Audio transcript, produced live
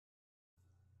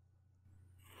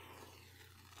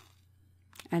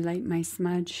I light my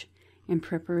smudge in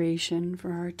preparation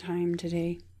for our time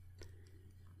today.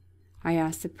 I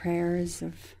ask the prayers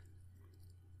of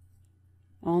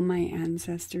all my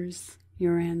ancestors,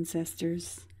 your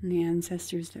ancestors, and the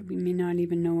ancestors that we may not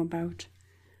even know about.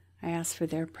 I ask for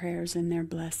their prayers and their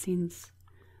blessings,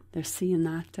 their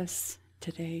siyanatas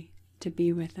today to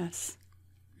be with us.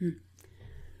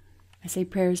 I say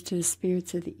prayers to the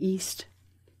spirits of the east,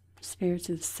 spirits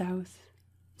of the south,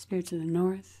 spirits of the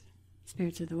north,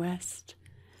 spirits of the west.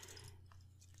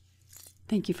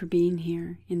 Thank you for being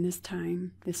here in this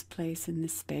time, this place, and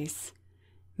this space.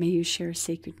 May you share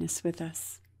sacredness with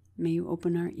us. May you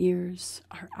open our ears,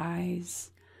 our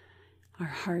eyes, our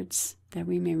hearts, that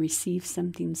we may receive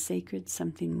something sacred,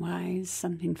 something wise,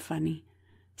 something funny,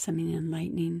 something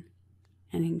enlightening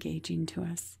and engaging to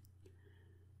us.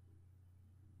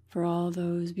 For all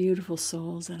those beautiful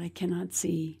souls that I cannot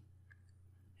see,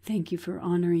 thank you for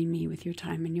honoring me with your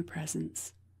time and your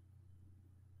presence.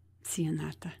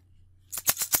 Siyanata.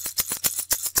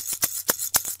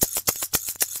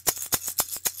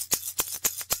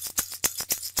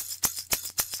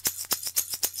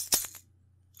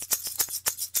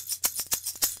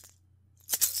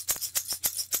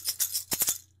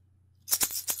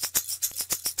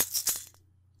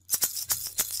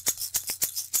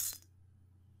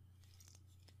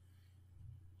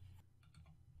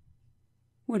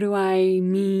 What do I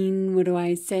mean? What do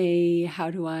I say?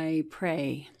 How do I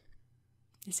pray?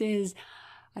 This is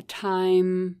a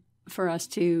time for us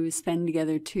to spend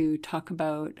together to talk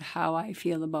about how I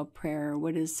feel about prayer.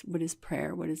 What is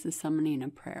prayer? What is the summoning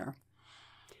of prayer?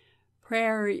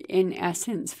 Prayer, in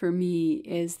essence, for me,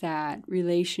 is that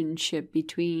relationship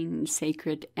between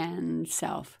sacred and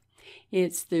self.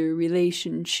 It's the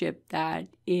relationship that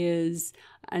is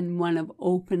one of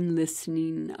open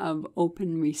listening, of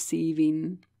open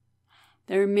receiving.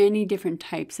 There are many different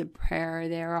types of prayer.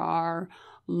 There are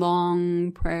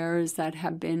long prayers that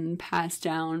have been passed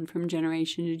down from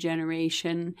generation to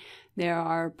generation. There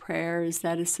are prayers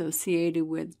that are associated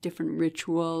with different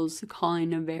rituals, the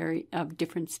calling of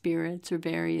different spirits or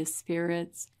various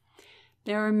spirits.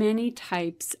 There are many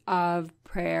types of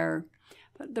prayer.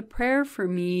 But the prayer for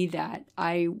me that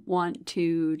I want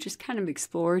to just kind of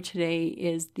explore today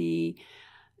is the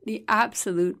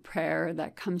absolute prayer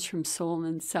that comes from soul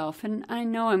and self. And I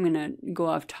know I'm going to go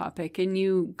off topic, and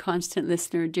you, constant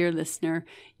listener, dear listener,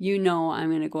 you know I'm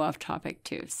going to go off topic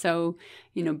too. So,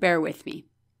 bear with me.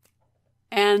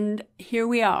 And here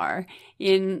we are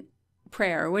in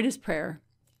prayer. What is prayer?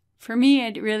 For me,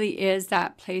 it really is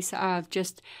that place of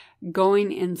just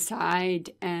going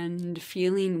inside and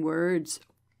feeling words,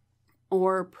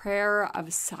 or prayer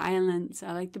of silence.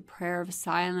 I like the prayer of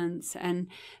silence and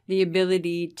the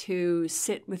ability to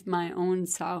sit with my own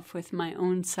self, with my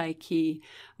own psyche,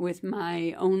 with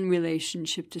my own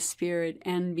relationship to spirit,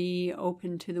 and be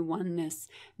open to the oneness,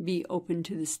 be open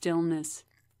to the stillness.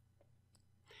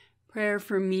 Prayer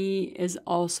for me is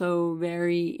also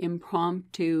very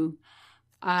impromptu.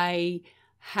 I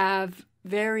have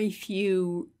very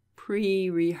few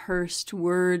pre-rehearsed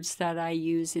words that I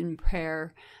use in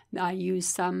prayer. I use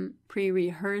some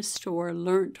pre-rehearsed or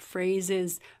learnt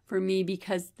phrases for me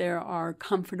because there are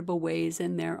comfortable ways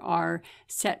and there are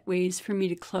set ways for me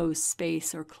to close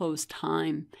space or close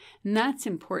time. And that's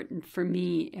important for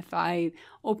me. If I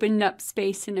opened up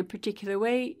space in a particular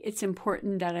way, it's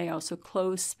important that I also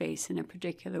close space in a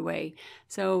particular way.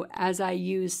 So as I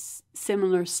use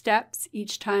similar steps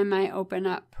each time I open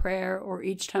up prayer or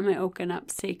each time I open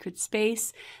up sacred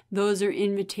space, those are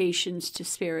invitations to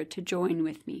Spirit to join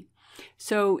with me.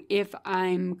 So if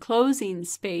I'm closing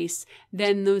space,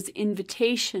 then those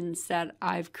invitations that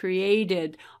I've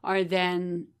created are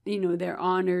then, they're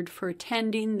honored for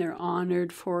attending, they're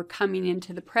honored for coming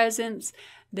into the presence,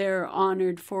 they're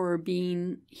honored for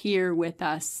being here with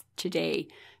us today.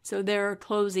 So there are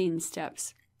closing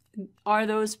steps. Are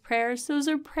those prayers? Those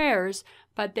are prayers,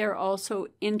 but they're also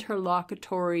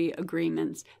interlocutory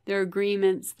agreements. They're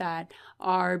agreements that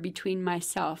are between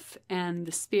myself and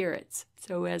the spirits.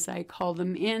 So as I call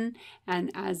them in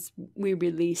and as we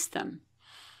release them.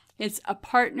 It's a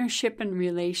partnership and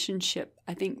relationship.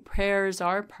 I think prayers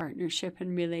are partnership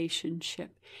and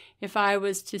relationship. If I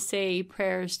was to say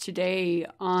prayers today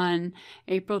on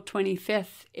April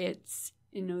 25th, it's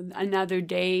another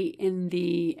day in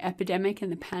the epidemic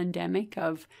and the pandemic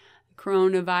of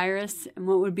coronavirus. And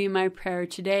what would be my prayer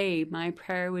today? My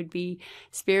prayer would be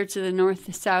spirits of the north,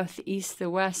 the south, the east, the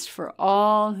west, for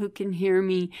all who can hear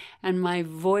me, and my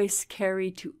voice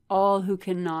carry to all who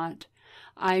cannot.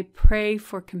 I pray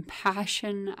for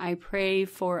compassion, I pray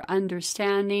for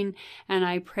understanding, and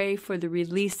I pray for the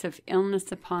release of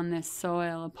illness upon this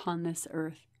soil, upon this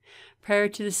earth. Prayer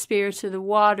to the spirits of the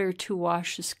water to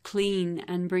wash us clean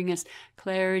and bring us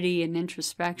clarity and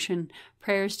introspection.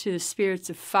 Prayers to the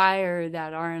spirits of fire,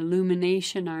 that our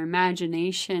illumination, our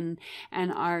imagination,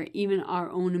 and even our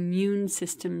own immune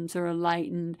systems are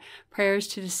enlightened. Prayers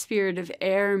to the spirit of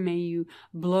air, may you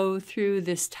blow through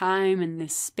this time and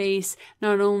this space,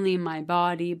 not only in my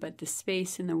body, but the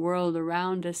space in the world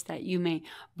around us, that you may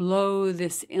blow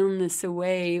this illness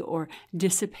away or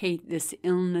dissipate this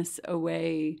illness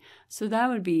away. So that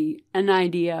would be an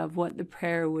idea of what the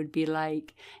prayer would be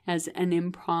like as an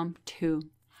impromptu.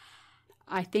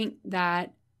 I think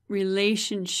that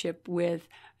relationship with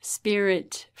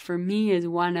spirit for me is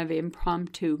one of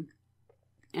impromptu.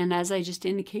 And as I just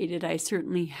indicated, I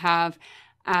certainly have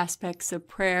aspects of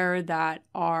prayer that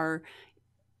are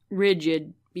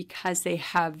rigid because they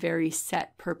have very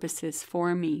set purposes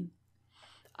for me.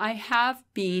 I have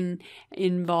been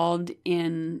involved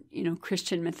in,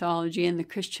 Christian mythology and the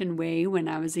Christian way when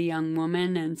I was a young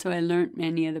woman, and so I learned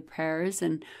many of the prayers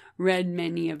and read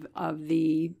many of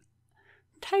the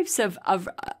types of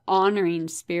honoring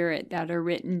spirit that are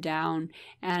written down.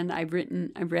 And I've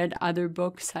read other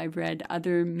books, I've read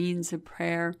other means of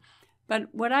prayer.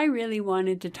 But what I really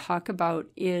wanted to talk about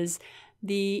is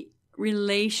the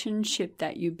relationship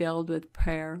that you build with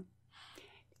prayer.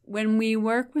 When we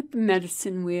work with the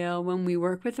medicine wheel, when we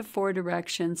work with the 4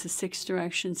 directions, the 6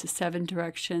 directions, the 7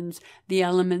 directions, the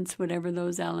elements, whatever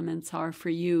those elements are for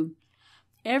you,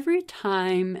 every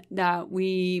time that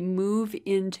we move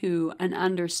into an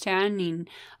understanding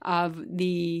of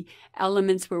the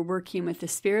elements we're working with, the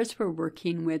spirits we're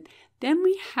working with, then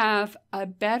we have a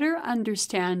better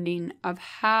understanding of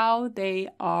how they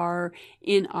are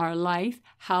in our life,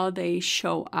 how they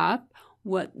show up,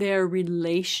 what their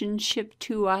relationship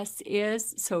to us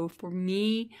is. So for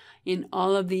me, in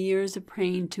all of the years of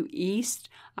praying to East,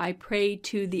 I pray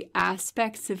to the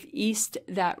aspects of East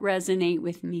that resonate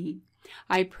with me.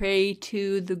 I pray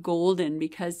to the golden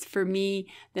because for me,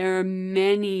 there are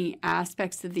many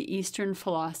aspects of the Eastern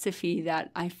philosophy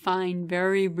that I find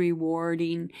very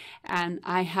rewarding and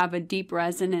I have a deep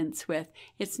resonance with.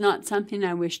 It's not something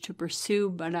I wish to pursue,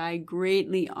 but I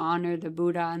greatly honor the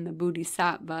Buddha and the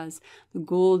Bodhisattvas, the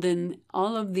golden,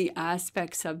 all of the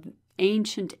aspects of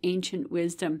ancient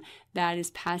wisdom that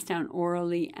is passed down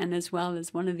orally and as well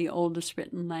as one of the oldest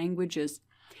written languages.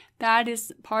 That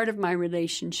is part of my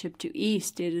relationship to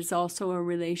East. It is also a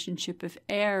relationship of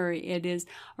air. It is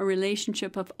a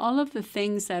relationship of all of the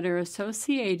things that are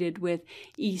associated with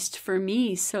East for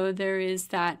me. So there is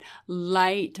that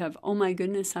light of, oh my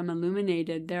goodness, I'm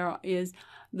illuminated. There is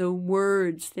the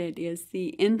words, that is the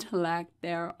intellect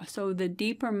there. So the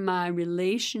deeper my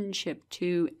relationship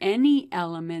to any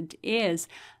element is,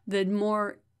 the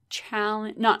more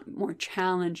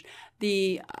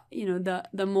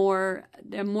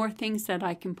the more things that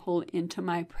I can pull into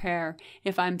my prayer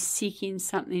if I'm seeking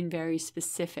something very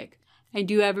specific. I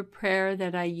do have a prayer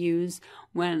that I use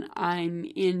when I'm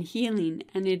in healing,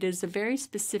 and it is a very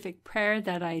specific prayer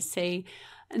that I say,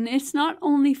 and it's not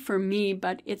only for me,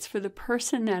 but it's for the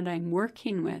person that I'm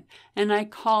working with. And I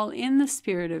call in the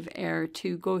spirit of air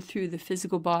to go through the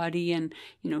physical body and,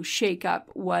 shake up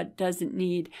what doesn't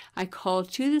need. I call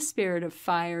to the spirit of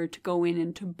fire to go in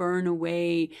and to burn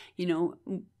away,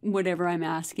 whatever I'm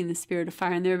asking the spirit of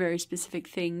fire. And there are very specific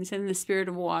things. And the spirit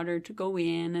of water to go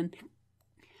in and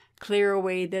clear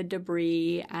away the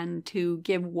debris and to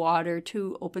give water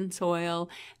to open soil.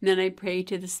 And then I pray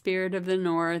to the spirit of the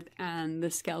north and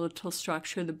the skeletal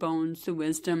structure, the bones, the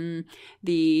wisdom,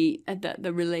 the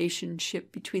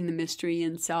relationship between the mystery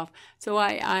and self. So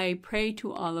I pray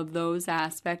to all of those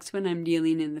aspects when I'm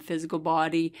dealing in the physical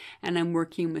body and I'm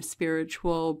working with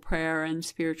spiritual prayer and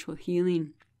spiritual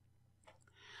healing.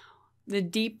 The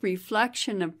deep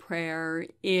reflection of prayer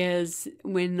is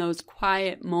when those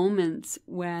quiet moments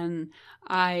when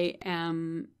I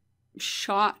am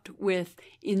shot with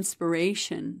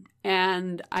inspiration,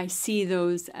 and I see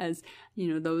those as,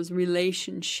 those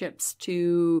relationships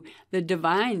to the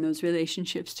divine, those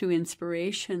relationships to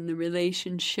inspiration, the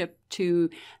relationship to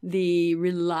the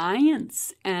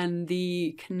reliance and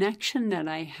the connection that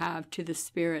I have to the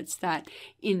spirits that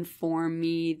inform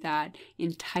me, that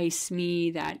entice me,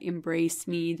 that embrace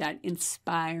me, that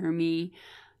inspire me.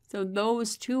 So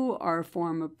those too are a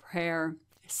form of prayer.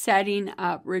 Setting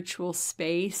up ritual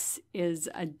space is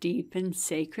a deep and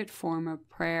sacred form of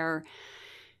prayer.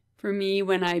 For me,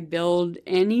 when I build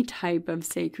any type of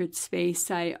sacred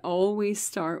space, I always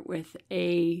start with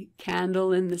a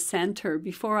candle in the center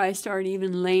before I start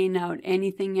even laying out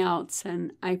anything else.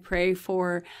 And I pray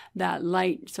for that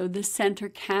light. So the center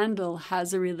candle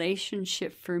has a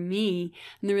relationship for me.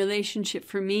 And the relationship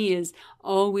for me is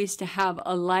always to have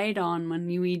a light on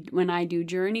when I do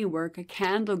journey work, a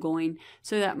candle going,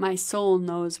 so that my soul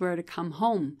knows where to come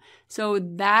home. So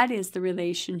that is the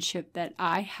relationship that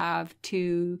I have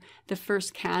to the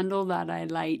first candle that I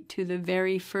light, to the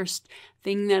very first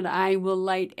thing that I will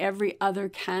light every other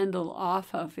candle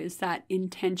off of, is that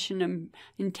intention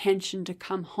to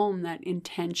come home, that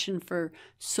intention for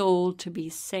soul to be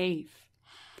safe.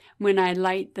 When I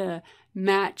light the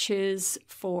matches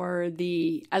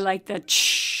I like the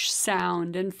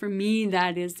sound, and for me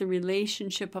that is the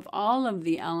relationship of all of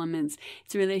the elements.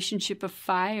 It's a relationship of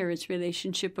fire, it's a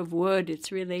relationship of wood,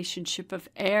 it's a relationship of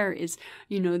air. Is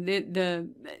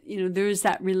there's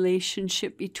that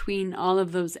relationship between all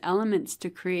of those elements to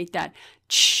create that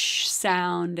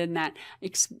sound and that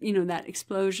that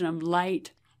explosion of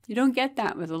light. You don't get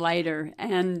that with a lighter,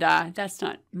 and that's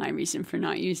not my reason for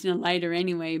not using a lighter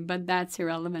anyway, but that's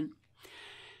irrelevant.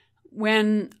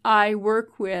 When I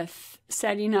work with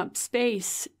setting up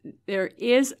space, there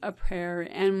is a prayer,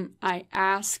 and I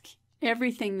ask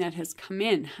everything that has come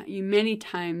in. Many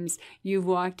times you've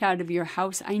walked out of your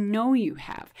house, I know you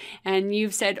have, and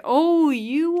you've said, oh,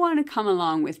 you want to come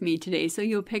along with me today, so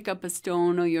you'll pick up a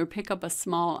stone or you'll pick up a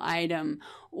small item,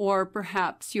 or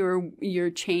perhaps you're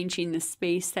changing the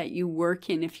space that you work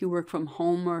in. If you work from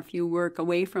home or if you work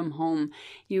away from home,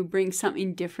 you bring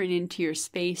something different into your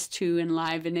space to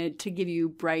enliven it, to give you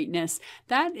brightness.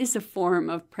 That is a form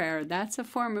of prayer. That's a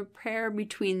form of prayer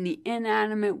between the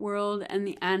inanimate world and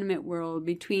the animate world,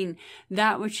 between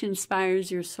that which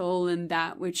inspires your soul and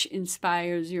that which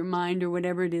inspires your mind, or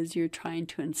whatever it is you're trying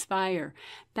to inspire.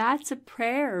 That's a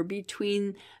prayer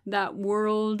between that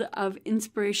world of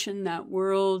inspiration, that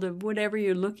world of whatever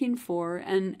you're looking for,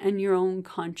 and your own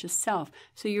conscious self.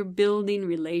 So you're building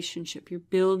relationship, you're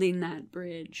building that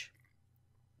bridge.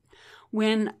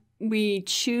 When we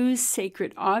choose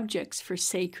sacred objects for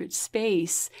sacred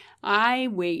space, I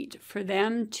wait for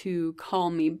them to call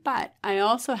me, but I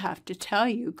also have to tell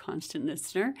you, constant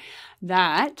listener,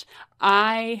 that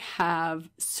I have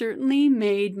certainly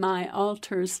made my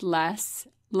altars less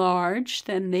large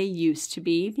than they used to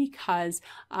be, because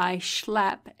I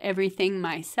schlep everything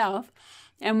myself.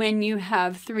 And when you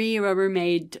have big 3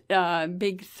 Rubbermaid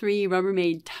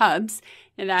tubs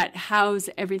that house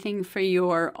everything for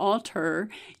your altar,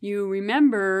 you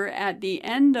remember at the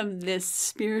end of this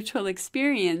spiritual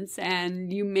experience,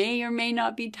 and you may or may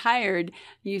not be tired,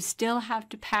 you still have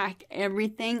to pack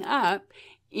everything up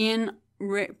in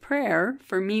prayer.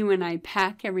 For me, when I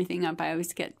pack everything up, I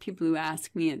always get people who ask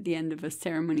me at the end of a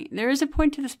ceremony, there is a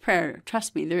point to this prayer.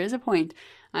 Trust me, there is a point.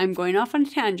 I'm going off on a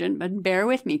tangent, but bear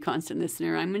with me, constant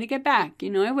listener. I'm going to get back.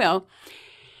 I will.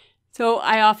 So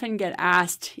I often get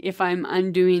asked, if I'm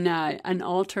undoing an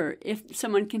altar, if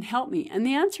someone can help me. And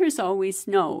the answer is always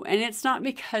no. And it's not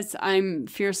because I'm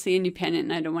fiercely independent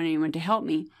and I don't want anyone to help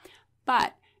me,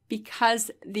 but because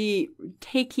the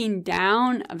taking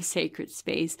down of sacred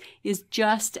space is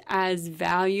just as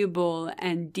valuable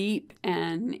and deep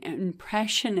and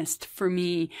impressionist for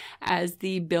me as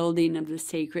the building of the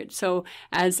sacred. So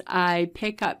as I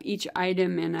pick up each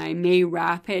item, and I may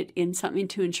wrap it in something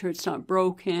to ensure it's not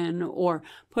broken, or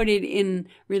put it in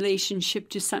relationship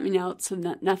to something else so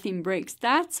that nothing breaks,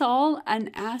 that's all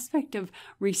an aspect of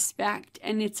respect,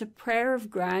 and it's a prayer of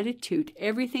gratitude.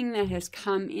 Everything that has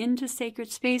come into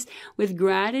sacred space, with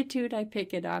gratitude I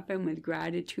pick it up, and with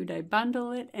gratitude I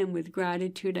bundle it, and with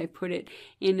gratitude I put it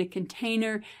in a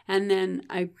container, and then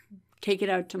I take it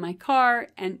out to my car.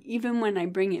 And even when I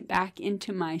bring it back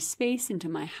into my space, into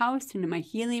my house, into my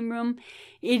healing room,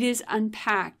 it is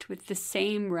unpacked with the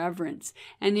same reverence,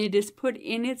 and it is put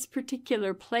in its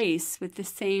particular place with the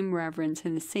same reverence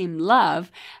and the same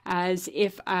love as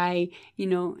if I,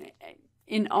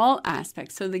 in all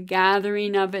aspects. So the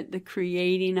gathering of it, the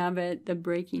creating of it, the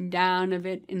breaking down of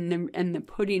it, and the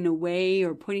putting away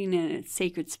or putting in its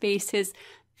sacred spaces,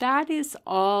 that is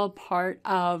all part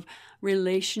of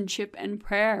relationship and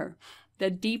prayer.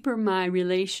 The deeper my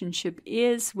relationship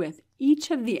is with each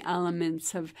of the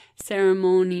elements of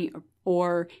ceremony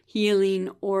or healing,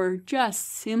 or just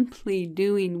simply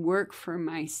doing work for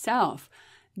myself,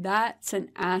 That's an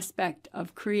aspect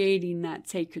of creating that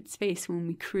sacred space. When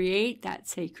we create that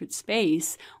sacred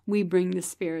space, we bring the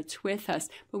spirits with us.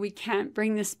 But we can't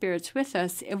bring the spirits with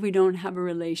us if we don't have a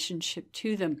relationship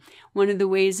to them. One of the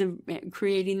ways of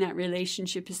creating that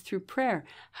relationship is through prayer.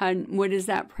 What is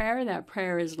that prayer? That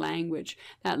prayer is language.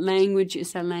 That language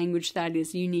is a language that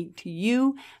is unique to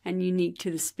you and unique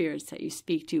to the spirits that you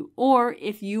speak to. Or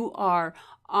if you are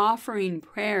offering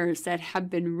prayers that have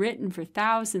been written for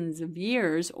thousands of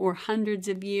years or hundreds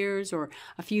of years or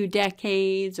a few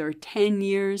decades or 10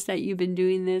 years that you've been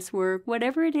doing this work,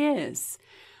 whatever it is,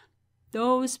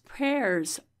 those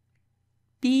prayers,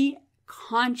 be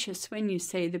conscious when you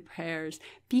say the prayers.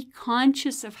 Be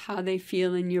conscious of how they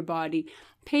feel in your body.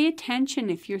 Pay attention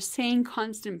if you're saying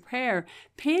constant prayer.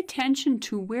 Pay attention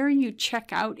to where you check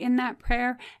out in that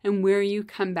prayer and where you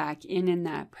come back in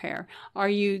that prayer. Are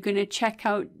you going to check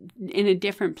out in a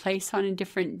different place on a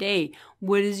different day?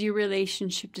 What is your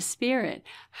relationship to spirit?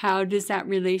 How does that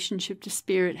relationship to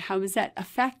spirit, how is that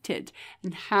affected?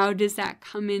 And how does that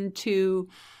come into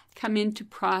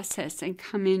process and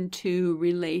come into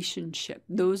relationship?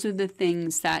 Those are the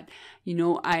things that,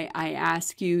 I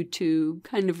ask you to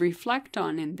kind of reflect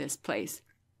on in this place.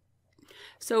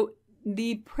 So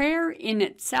the prayer in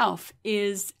itself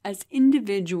is as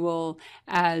individual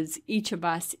as each of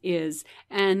us is,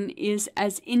 and is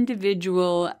as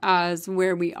individual as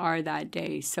where we are that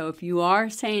day. So if you are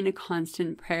saying a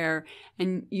constant prayer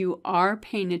and you are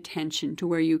paying attention to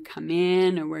where you come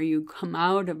in or where you come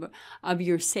out of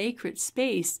your sacred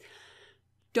space,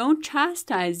 don't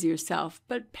chastise yourself,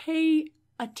 but pay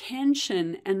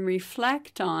attention and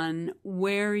reflect on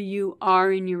where you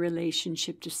are in your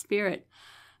relationship to spirit.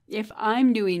 If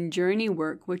I'm doing journey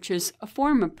work, which is a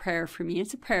form of prayer for me,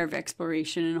 it's a prayer of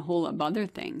exploration and a whole lot of other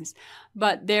things,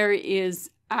 but there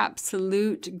is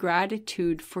absolute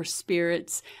gratitude for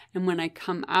spirits. And when I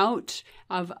come out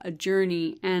of a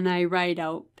journey and I write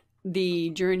out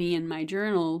the journey in my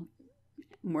journal,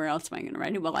 where else am I going to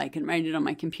write it? Well, I can write it on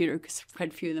my computer because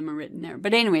quite a few of them are written there.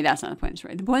 But anyway, that's not the point of the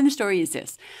story. The point of the story is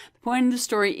this. The point of the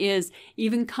story is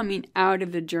even coming out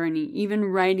of the journey, even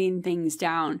writing things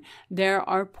down, there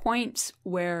are points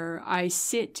where I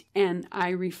sit and I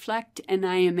reflect and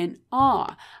I am in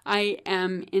awe. I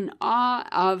am in awe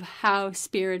of how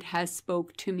Spirit has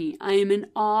spoke to me. I am in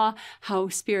awe how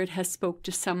Spirit has spoke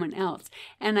to someone else.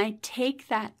 And I take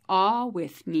that awe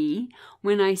with me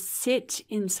when I sit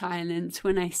in silence,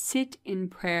 when I sit in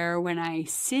prayer, when I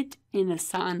sit in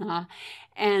asana,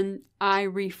 and I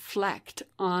reflect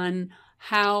on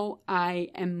how I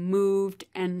am moved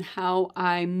and how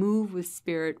I move with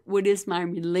Spirit. What is my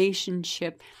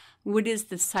relationship? What is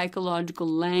the psychological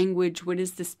language? What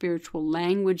is the spiritual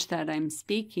language that I'm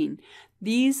speaking?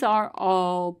 These are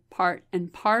all part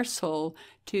and parcel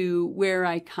to where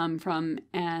I come from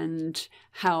and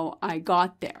how I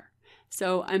got there.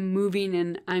 So I'm moving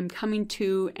and I'm coming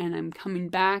to and I'm coming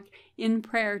back in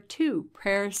prayer too.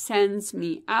 Prayer sends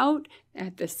me out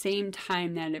at the same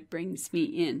time that it brings me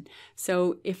in.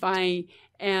 So if I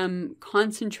am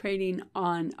concentrating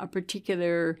on a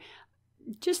particular,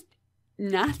 just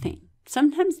nothing,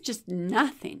 sometimes just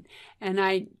nothing, and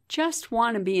I just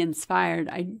want to be inspired,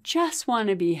 I just want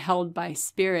to be held by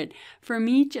Spirit, for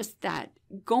me, just that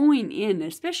going in,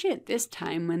 especially at this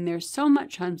time when there's so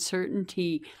much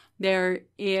uncertainty, there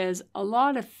is a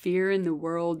lot of fear in the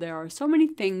world. There are so many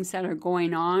things that are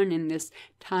going on in this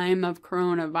time of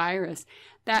coronavirus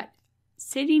that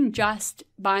sitting just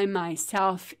by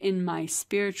myself in my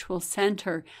spiritual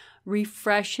center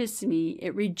refreshes me.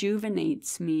 It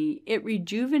rejuvenates me. It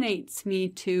rejuvenates me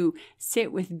to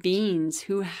sit with beings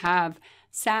who have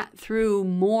sat through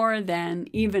more than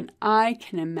even I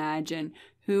can imagine,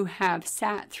 who have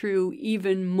sat through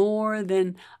even more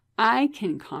than I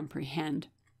can comprehend.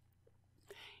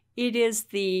 It is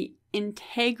the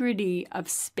integrity of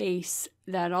space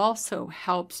that also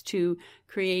helps to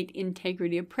create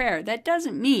integrity of prayer. That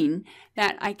doesn't mean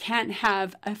that I can't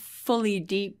have a fully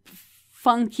deep,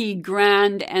 funky,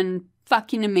 grand, and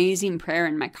fucking amazing prayer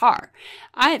in my car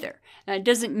either. That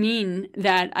doesn't mean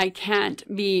that I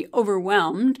can't be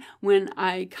overwhelmed when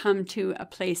I come to a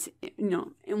place,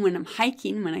 and when I'm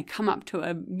hiking, when I come up to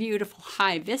a beautiful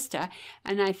high vista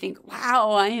and I think,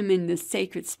 wow, I am in this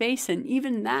sacred space. And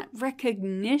even that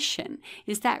recognition,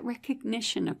 is that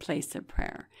recognition a place of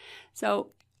prayer?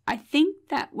 So I think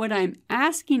that what I'm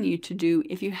asking you to do,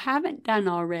 if you haven't done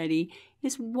already,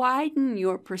 is widen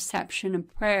your perception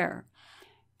of prayer.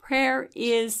 Prayer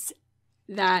is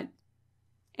that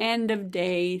end of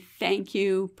day, thank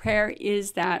you. Prayer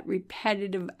is that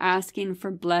repetitive asking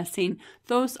for blessing.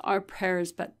 Those are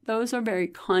prayers, but those are very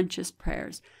conscious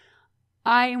prayers.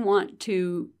 I want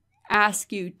to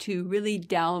ask you to really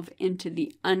delve into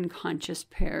the unconscious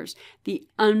prayers, the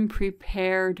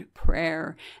unprepared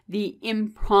prayer, the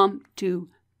impromptu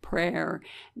prayer,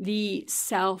 the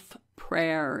self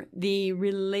prayer, the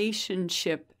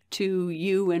relationship to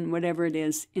you and whatever it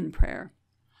is in prayer.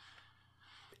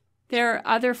 There are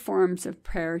other forms of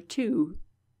prayer too.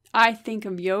 I think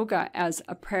of yoga as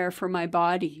a prayer for my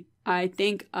body. I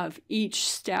think of each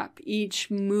step, each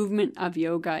movement of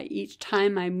yoga, each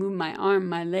time I move my arm,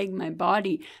 my leg, my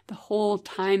body, the whole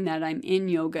time that I'm in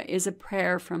yoga is a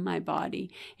prayer from my body.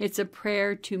 It's a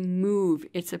prayer to move.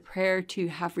 It's a prayer to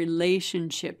have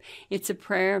relationship. It's a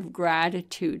prayer of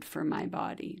gratitude for my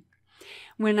body.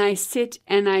 When I sit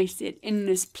in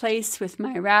this place with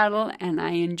my rattle and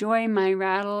I enjoy my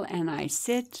rattle and I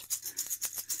sit,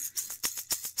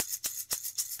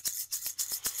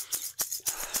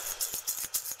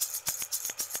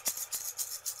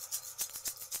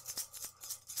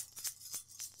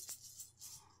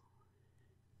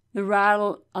 the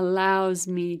rattle allows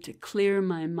me to clear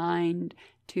my mind,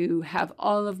 to have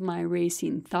all of my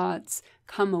racing thoughts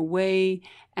come away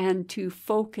and to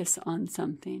focus on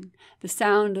something. The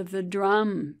sound of the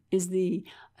drum is the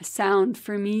sound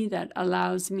for me that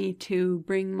allows me to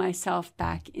bring myself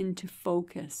back into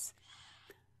focus.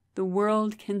 The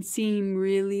world can seem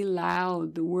really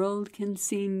loud. The world can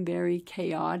seem very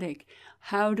chaotic.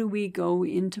 How do we go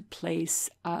into place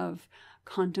of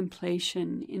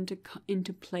contemplation,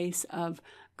 into place of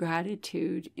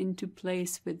gratitude, into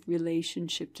place with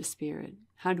relationship to spirit?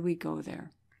 How do we go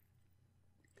there?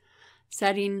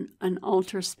 Setting an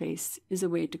altar space is a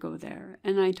way to go there.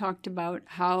 And I talked about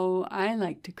how I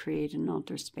like to create an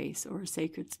altar space or a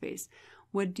sacred space.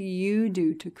 What do you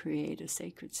do to create a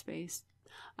sacred space?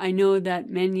 I know that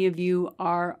many of you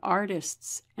are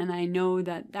artists, and I know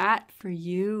that that for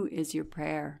you is your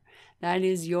prayer. That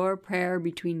is your prayer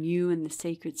between you and the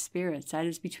sacred spirits. That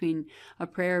is a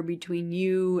prayer between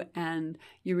you and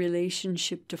your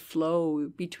relationship to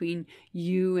flow, between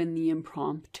you and the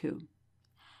impromptu.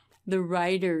 The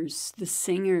writers, the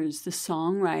singers, the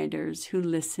songwriters who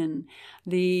listen,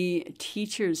 the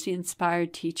teachers, the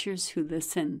inspired teachers who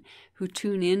listen, who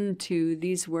tune in to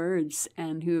these words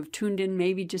and who have tuned in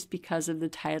maybe just because of the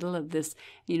title of this,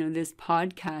 this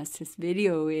podcast, this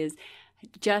video is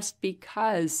just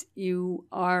because you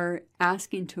are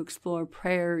asking to explore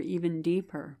prayer even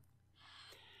deeper.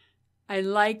 I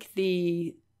like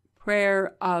the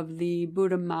prayer of the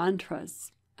Buddha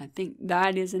mantras. I think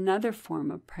that is another form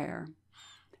of prayer.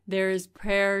 There is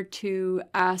prayer to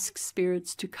ask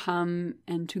spirits to come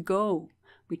and to go.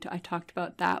 I talked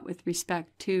about that with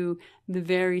respect to the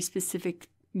very specific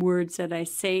words that I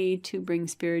say to bring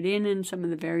spirit in and some of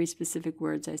the very specific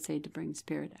words I say to bring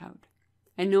spirit out.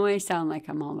 I know I sound like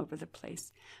I'm all over the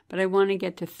place, but I want to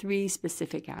get to 3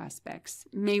 specific aspects,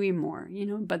 maybe more,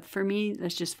 but for me,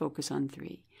 let's just focus on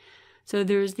 3. So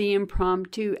there's the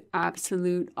impromptu,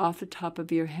 absolute, off the top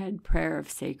of your head prayer of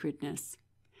sacredness.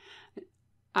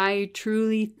 I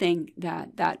truly think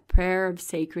that that prayer of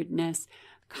sacredness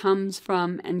comes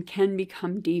from and can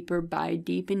become deeper by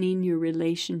deepening your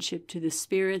relationship to the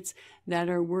spirits that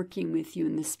are working with you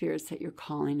and the spirits that you're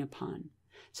calling upon.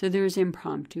 So there's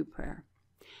impromptu prayer.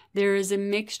 There is a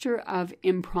mixture of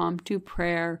impromptu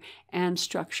prayer and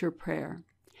structure prayer.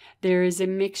 There is a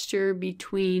mixture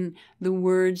between the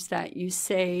words that you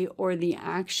say or the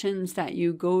actions that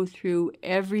you go through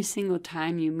every single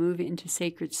time you move into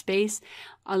sacred space,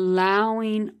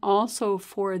 allowing also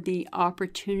for the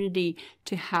opportunity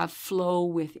to have flow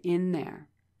within there.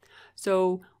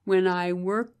 So when I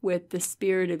work with the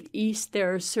spirit of East,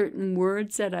 there are certain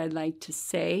words that I like to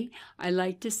say. I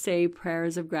like to say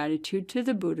prayers of gratitude to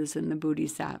the Buddhas and the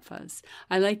Bodhisattvas.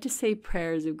 I like to say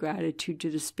prayers of gratitude to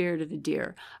the spirit of the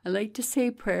deer. I like to say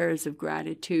prayers of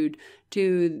gratitude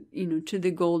to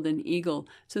the golden eagle.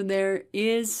 So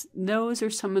those are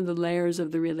some of the layers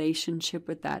of the relationship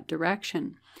with that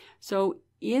direction. So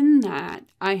in that,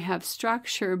 I have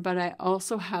structure, but I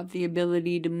also have the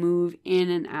ability to move in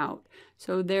and out.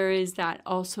 So there is that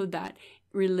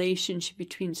relationship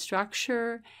between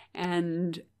structure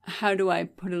and how do I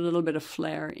put a little bit of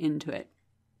flair into it.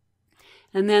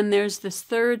 And then there's this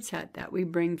third set that we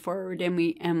bring forward and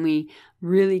we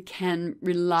really can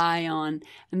rely on.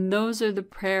 And those are the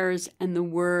prayers and the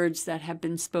words that have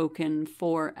been spoken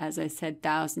for, as I said,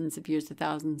 thousands of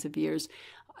years,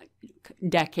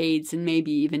 decades, and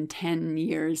maybe even 10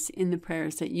 years in the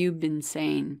prayers that you've been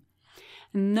saying.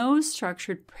 And those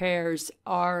structured prayers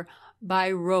are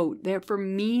by rote. For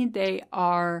me, they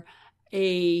are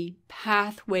a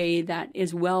pathway that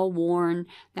is well worn,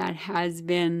 that has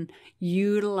been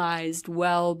utilized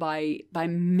well by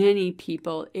many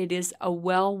people. It is a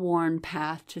well-worn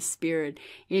path to spirit.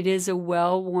 It is a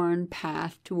well-worn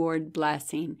path toward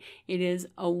blessing. It is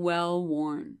a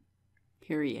well-worn,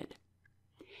 period.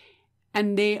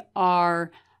 And they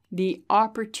are the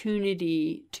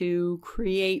opportunity to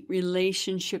create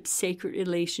relationship, sacred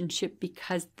relationship,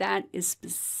 because that is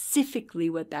specifically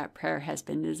what that prayer has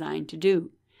been designed to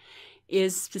do,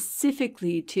 is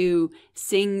specifically to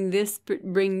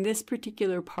bring this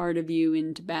particular part of you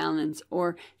into balance,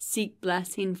 or seek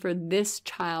blessing for this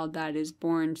child that is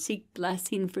born, seek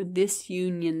blessing for this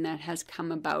union that has come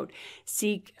about,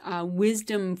 seek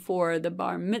wisdom for the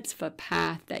bar mitzvah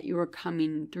path that you are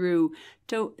coming through.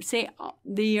 So say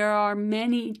there are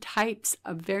many types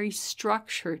of very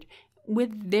structured,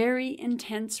 with very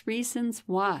intense reasons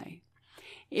why.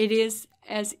 It is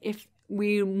as if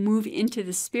we move into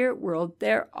the spirit world,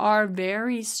 there are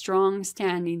very strong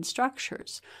standing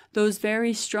structures. Those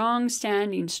very strong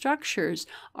standing structures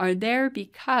are there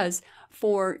because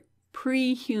for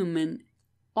pre-human,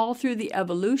 all through the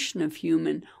evolution of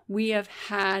human, we have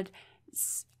had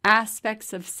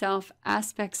aspects of self,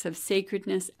 aspects of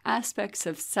sacredness, aspects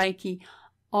of psyche,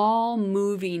 all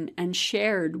moving and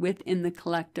shared within the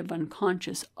collective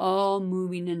unconscious, all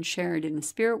moving and shared in the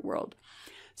spirit world.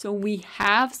 So we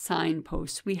have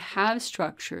signposts, we have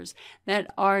structures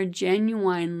that are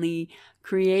genuinely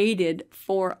created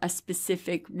for a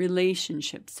specific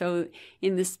relationship. So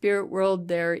in the spirit world,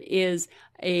 there is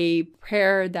a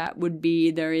prayer that would be,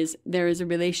 there is a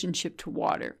relationship to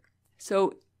water.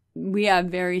 So we have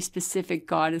very specific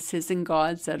goddesses and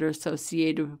gods that are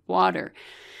associated with water.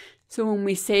 So when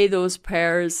we say those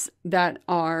prayers that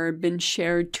are been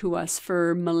shared to us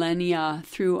for millennia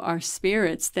through our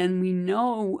spirits, then we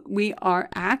know we are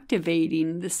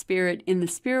activating the spirit in the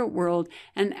spirit world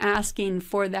and asking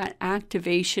for that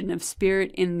activation of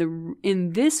spirit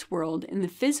in this world, in the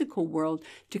physical world,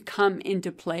 to come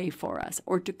into play for us,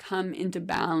 or to come into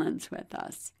balance with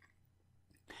us.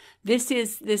 This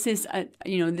is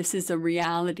a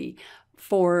reality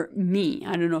for me.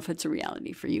 I don't know if it's a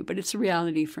reality for you, but it's a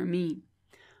reality for me.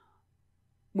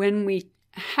 When we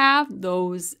have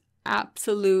those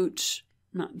absolute,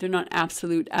 they're not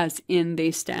absolute as in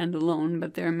they stand alone,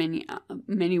 but there are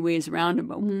many ways around it.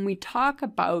 But when we talk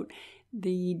about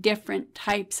the different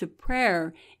types of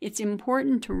prayer, it's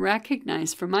important to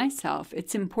recognize, for myself,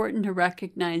 it's important to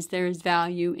recognize there is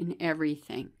value in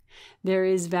everything. There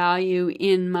is value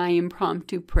in my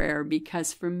impromptu prayer,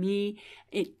 because for me,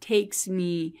 it takes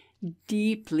me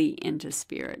deeply into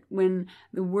spirit. When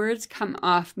the words come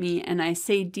off me and I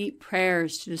say deep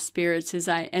prayers to the spirits as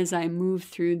I move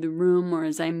through the room, or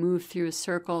as I move through a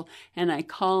circle, and I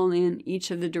call in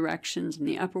each of the directions in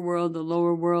the upper world, the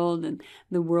lower world, and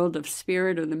the world of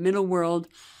spirit, or the middle world,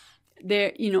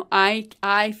 there,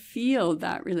 I feel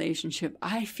that relationship.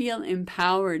 I feel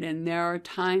empowered, and there are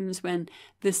times when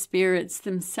the spirits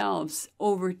themselves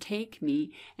overtake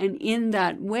me, and in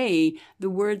that way, the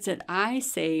words that I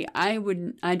say, I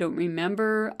don't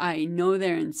remember. I know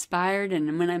they're inspired,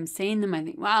 and when I'm saying them, I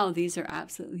think, wow, these are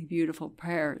absolutely beautiful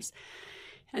prayers.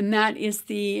 And that is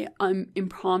the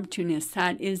impromptu-ness.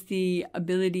 That is the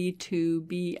ability to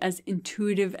be as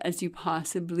intuitive as you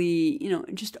possibly,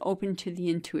 just open to the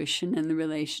intuition and the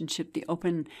relationship, the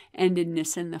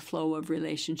open-endedness and the flow of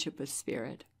relationship with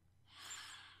spirit.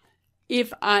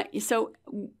 So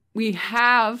we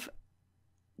have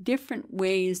different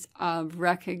ways of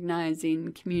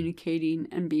recognizing, communicating,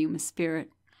 and being with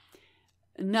spirit.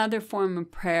 Another form of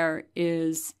prayer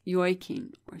is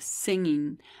yoiking, or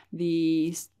singing,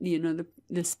 the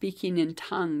speaking in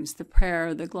tongues, the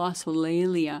prayer, the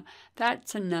glossolalia.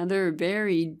 That's another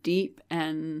very deep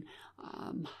and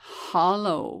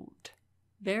hollowed,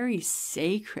 very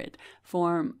sacred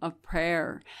form of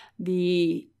prayer.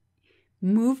 The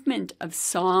movement of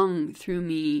song through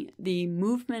me, the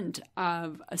movement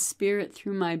of a spirit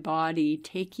through my body,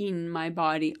 taking my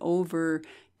body over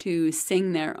to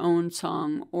sing their own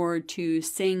song, or to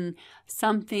sing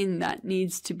something that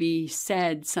needs to be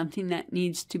said, something that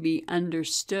needs to be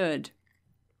understood.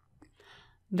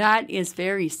 That is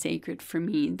very sacred for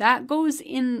me. That goes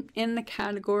in the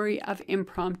category of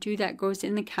impromptu. That goes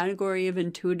in the category of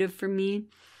intuitive for me.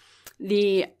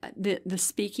 The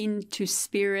speaking to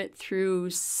spirit through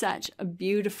such a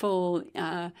beautiful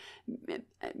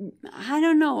I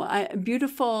don't know, a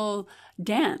beautiful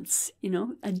dance,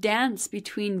 a dance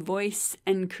between voice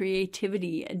and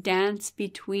creativity, a dance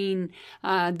between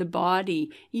the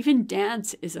body. Even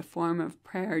dance is a form of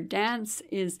prayer. Dance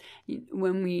is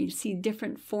when we see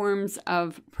different forms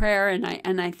of prayer, and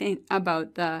I think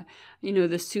about the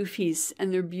Sufis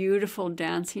and their beautiful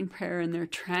dancing prayer and their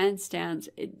trance dance.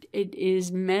 It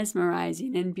is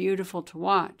mesmerizing and beautiful to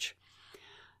watch.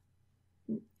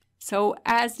 So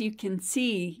as you can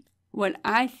see, what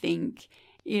I think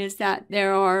is that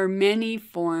there are many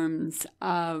forms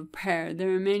of prayer.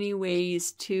 There are many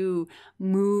ways to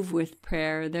move with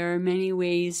prayer. There are many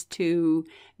ways to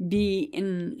be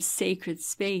in sacred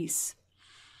space.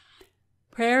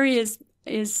 Prayer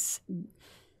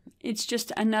it's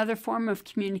just another form of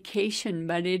communication,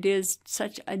 but it is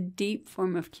such a deep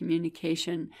form of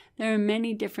communication. There are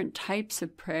many different types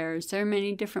of prayers. There are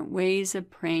many different ways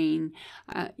of praying.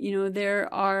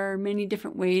 There are many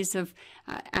different ways of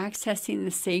accessing the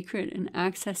sacred and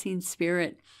accessing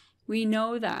spirit. We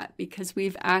know that because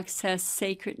we've accessed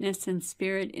sacredness and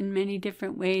spirit in many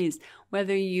different ways,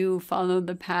 whether you follow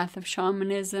the path of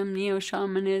shamanism,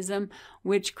 neo-shamanism,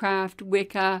 witchcraft,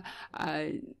 Wicca,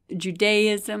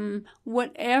 Judaism,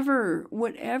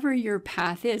 whatever your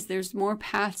path is. There's more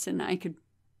paths than I could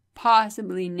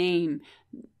possibly name.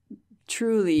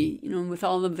 Truly, with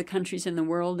all of the countries in the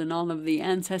world and all of the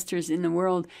ancestors in the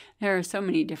world, there are so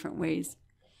many different ways.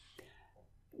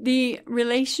 The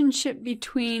relationship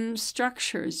between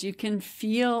structures, you can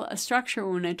feel a structure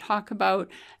when I talk about,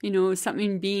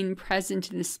 something being present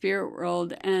in the spirit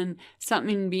world and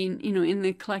something being, in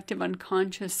the collective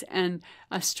unconscious, and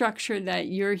a structure that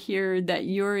you're here, that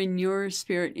you're in your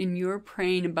spirit and you're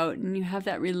praying about, and you have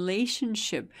that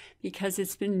relationship because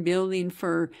it's been building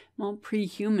for,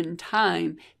 pre-human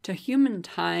time to human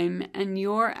time, and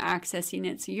you're accessing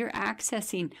it. So you're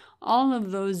accessing all of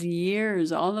those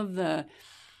years, all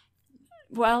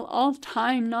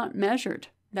time not measured,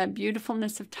 that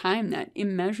beautifulness of time, that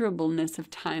immeasurableness of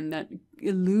time, that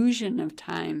illusion of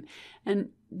time, and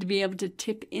to be able to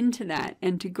tip into that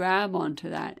and to grab onto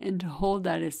that and to hold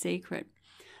that as sacred.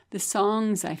 The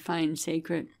songs I find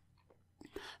sacred.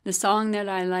 The song that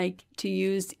I like to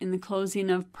use in the closing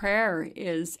of prayer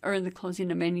or the closing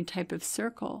of any type of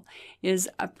circle, is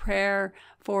a prayer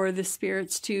for the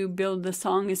spirits to build. The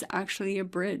song is actually a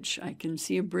bridge. I can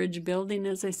see a bridge building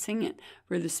as I sing it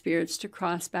for the spirits to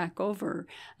cross back over.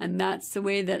 And that's the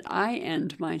way that I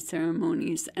end my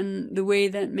ceremonies, and the way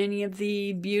that many of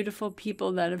the beautiful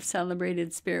people that have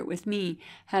celebrated spirit with me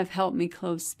have helped me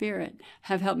close spirit,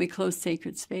 have helped me close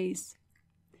sacred space.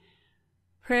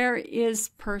 Prayer is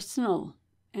personal,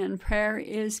 and prayer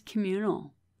is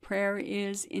communal. Prayer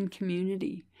is in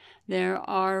community. There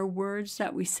are words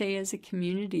that we say as a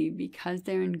community because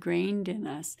they're ingrained in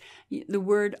us. The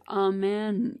word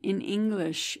Amen in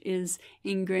English is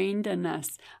ingrained in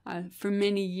us. For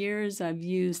many years, I've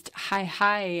used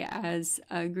hi as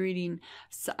a greeting.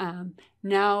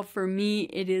 Now, for me,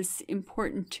 it is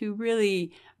important to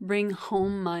really bring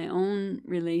home my own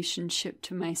relationship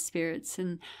to my spirits,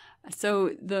 and so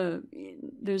there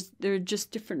are just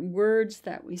different words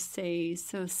that we say.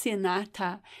 So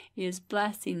Sinata is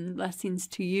blessings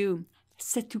to you.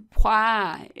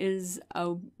 Setupwa is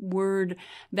a word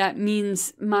that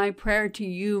means my prayer to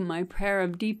you, my prayer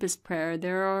of deepest prayer.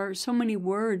 There are so many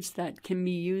words that can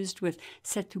be used with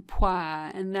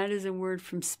setupwa, and that is a word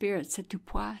from spirit.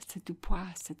 Setupwa,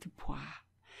 setupwa, setupwa.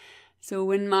 So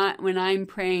when I'm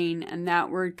praying and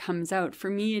that word comes out, for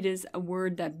me it is a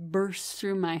word that bursts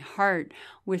through my heart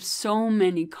with so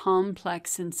many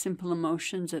complex and simple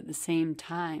emotions at the same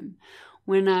time.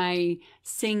 When I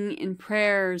sing in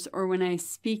prayers, or when I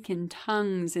speak in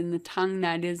tongues, in the tongue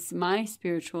that is my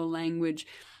spiritual language,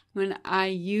 when I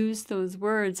use those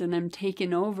words and I'm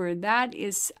taken over, that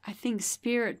is, I think,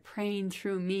 spirit praying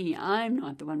through me. I'm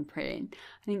not the one praying.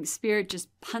 I think spirit just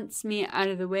punts me out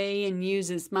of the way and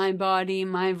uses my body,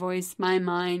 my voice, my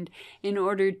mind in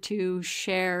order to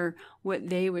share what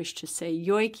they wish to say.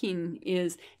 Yoiking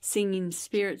is singing,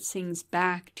 spirit sings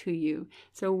back to you.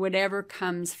 So whatever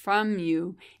comes from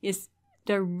you is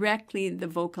directly the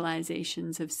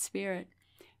vocalizations of spirit.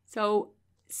 So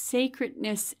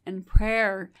sacredness and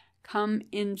prayer come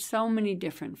in so many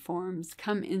different forms,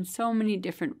 come in so many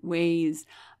different ways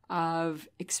of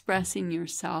expressing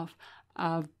yourself,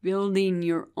 of building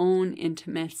your own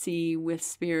intimacy with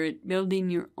spirit, building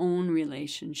your own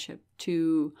relationship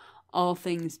to all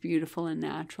things beautiful and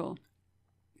natural.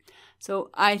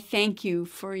 So I thank you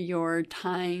for your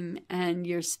time and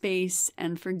your space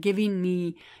and for giving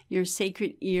me your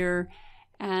sacred ear.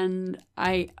 And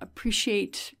I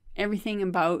appreciate everything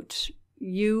about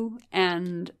you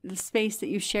and the space that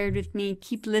you shared with me.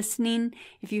 Keep listening.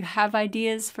 If you have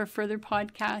ideas for further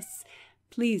podcasts,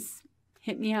 please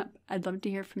hit me up. I'd love to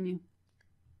hear from you.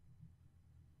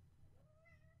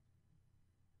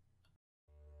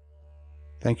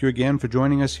 Thank you again for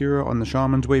joining us here on the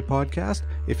Shaman's Way podcast.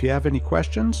 If you have any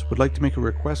questions, would like to make a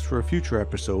request for a future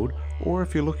episode, or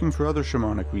if you're looking for other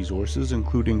shamanic resources,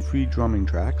 including free drumming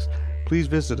tracks, please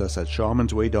visit us at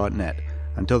shamansway.net.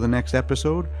 Until the next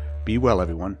episode, be well,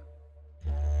 everyone.